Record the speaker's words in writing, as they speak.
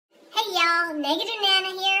y'all, Negative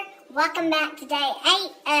Nana here. Welcome back to day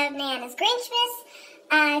 8 of Nana's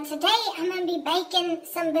Grinchmas. Today I'm going to be baking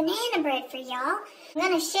some banana bread for y'all. I'm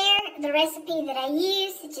going to share the recipe that I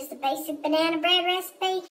use. It's just a basic banana bread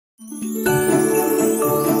recipe.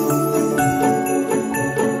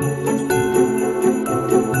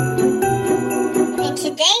 In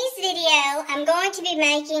today's video, I'm going to be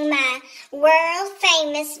making my world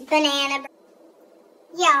famous banana bread.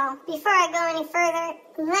 Y'all, before I go any further,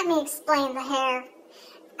 let me explain the hair.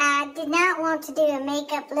 I did not want to do a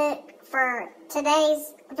makeup look for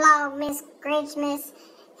today's vlog, Miss Grinchmas,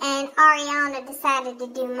 and Ariana decided to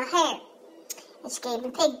do my hair. And she gave me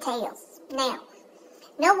pigtails. Now,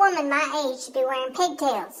 no woman my age should be wearing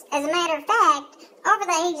pigtails. As a matter of fact, over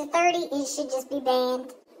the age of 30, it should just be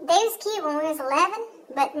banned. They was cute when we was 11,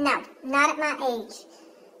 but no, not at my age.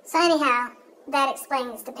 So anyhow, that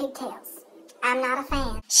explains the pigtails. I'm not a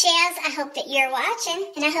fan. Shells, I hope that you're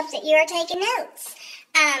watching, and I hope that you're taking notes.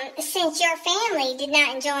 Since your family did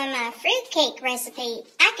not enjoy my fruitcake recipe,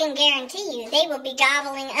 I can guarantee you they will be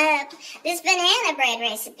gobbling up this banana bread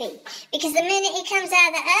recipe. Because the minute it comes out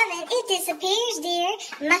of the oven, it disappears,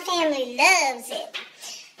 dear. My family loves it.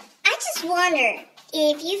 I just wonder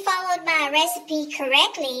if you followed my recipe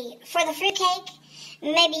correctly for the fruitcake.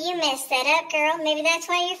 Maybe you messed that up, girl. Maybe that's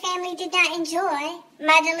why your family did not enjoy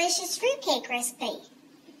my delicious fruitcake recipe.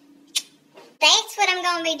 That's what I'm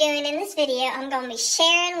going to be doing in this video. I'm going to be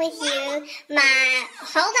sharing with you my,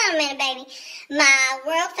 hold on a minute, baby, my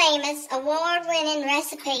world famous, award-winning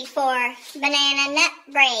recipe for banana nut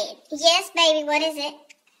bread. Yes, baby, what is it?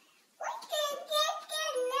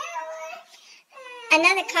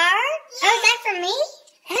 Another card? Oh, is that for me?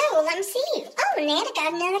 Oh, well, let me see. Oh, Nana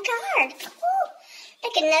got another card. Ooh.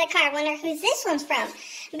 Look at another card. Wonder who's this one's from.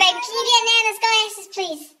 Baby, can you get Nana's glasses,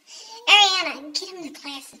 please? Ariana, get him the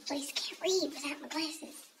glasses, please. I can't read without my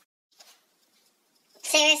glasses.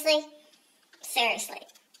 Seriously? Seriously.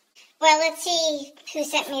 Well, let's see who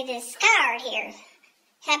sent me this card here.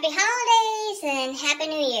 Happy holidays and Happy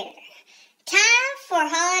New Year. Time for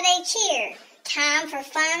holiday cheer. Time for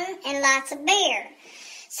fun and lots of beer.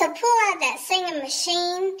 So pull out that singing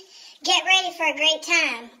machine. Get ready for a great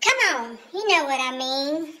time. Come on, you know what I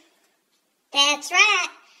mean. That's right.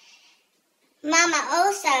 Mama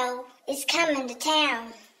Oso is coming to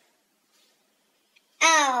town.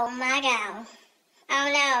 Oh my God. Oh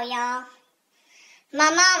no, y'all. My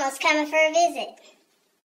mama's coming for a visit.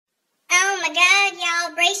 Oh my God,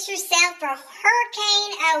 y'all, brace yourself for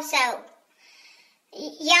Hurricane Oso.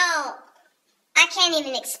 Y'all, I can't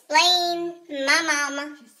even explain my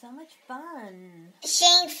mama. She's so much fun. She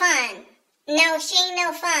ain't fun. No, she ain't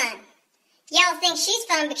no fun. Y'all think she's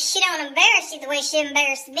fun because she don't embarrass you the way she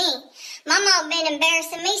embarrassed me. My mom been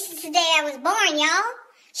embarrassing me since the day I was born, y'all.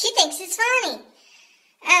 She thinks it's funny.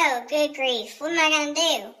 Oh, good grief. What am I going to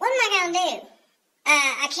do? What am I going to do?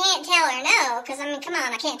 I can't tell her no, because, I mean, come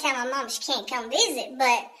on, I can't tell my mom she can't come visit,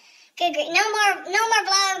 but good grief. No more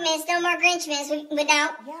Vlogmas, no more Grinchmas. We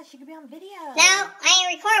don't. Yeah, she could be on video. No, I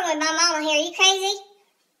ain't recording with my mama here. You crazy?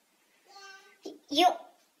 You,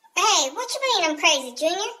 hey, what you mean I'm crazy,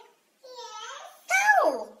 Junior? Yeah.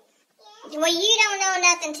 No. Yeah. Well, you don't know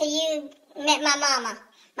nothing till you met my mama.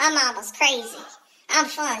 My mama's crazy. I'm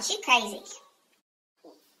fun. She's crazy.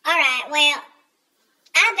 All right, well,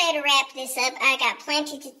 I better wrap this up. I got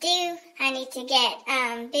plenty to do. I need to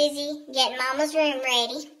get busy getting Mama's room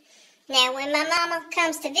ready. Now, when my mama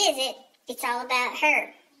comes to visit, it's all about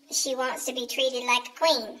her. She wants to be treated like a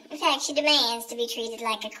queen. In fact, she demands to be treated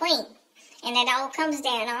like a queen. And it all comes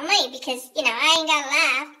down on me because, you know, I ain't got a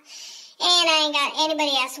life. And I ain't got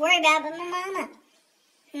anybody else to worry about but my mama.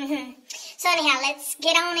 So anyhow, let's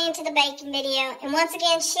get on into the baking video. And once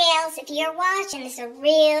again, Shells, if you're watching, this is a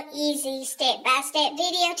real easy step-by-step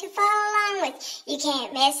video to follow along with. You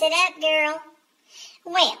can't mess it up, girl.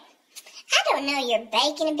 Well, I don't know your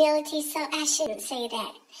baking abilities, so I shouldn't say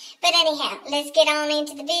that. But anyhow, let's get on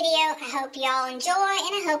into the video. I hope you all enjoy,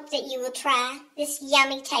 and I hope that you will try this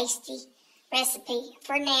yummy, tasty recipe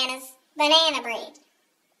for Nana's banana bread.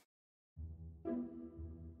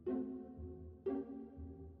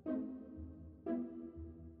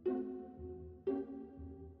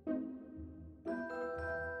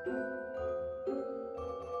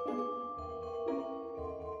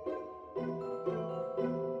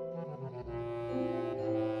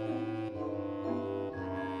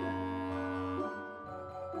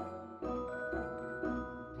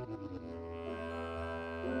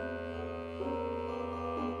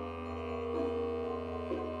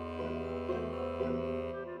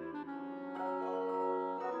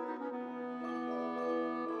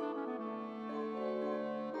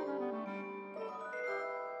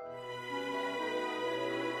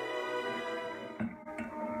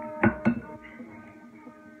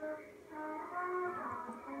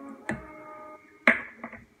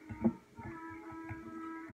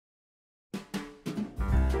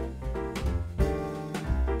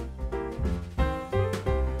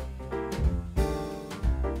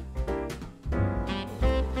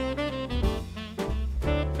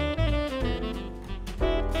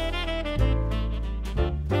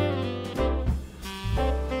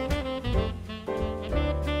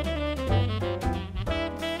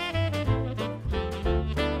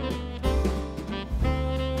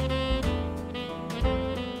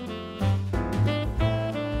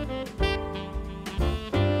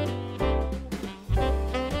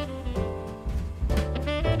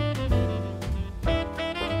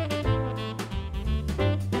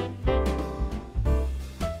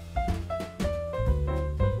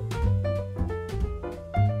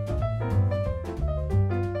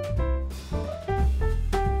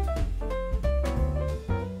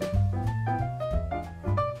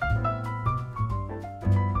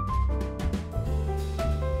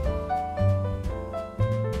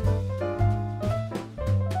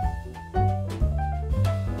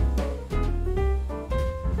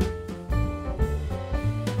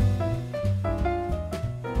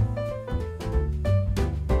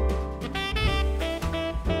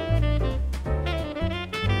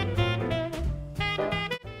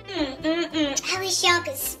 wish y'all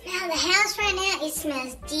could smell the house right now. It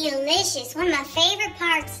smells delicious. One of my favorite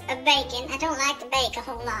parts of baking. I don't like to bake a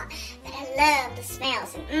whole lot, but I love the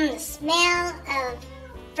smells. And the smell of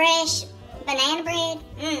fresh banana bread.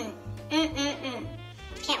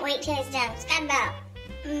 Can't wait till it's done. It's got about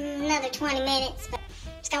another 20 minutes, but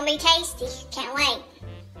it's gonna be tasty. Can't wait.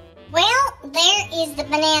 Well, there is the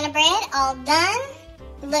banana bread all done.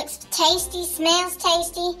 Looks tasty, smells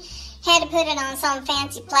tasty. Had to put it on some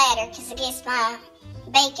fancy platter because I guess my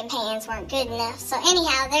baking pans weren't good enough. So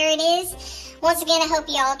anyhow, there it is. Once again, I hope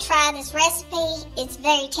you all try this recipe. It's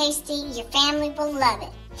very tasty. Your family will love it.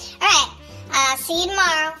 Alright, I'll see you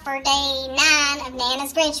tomorrow for day 9 of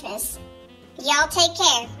Nana's Grinchmas. Y'all take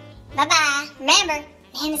care. Bye-bye. Remember,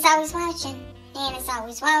 Nana's always watching. Nana's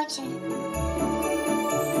always watching.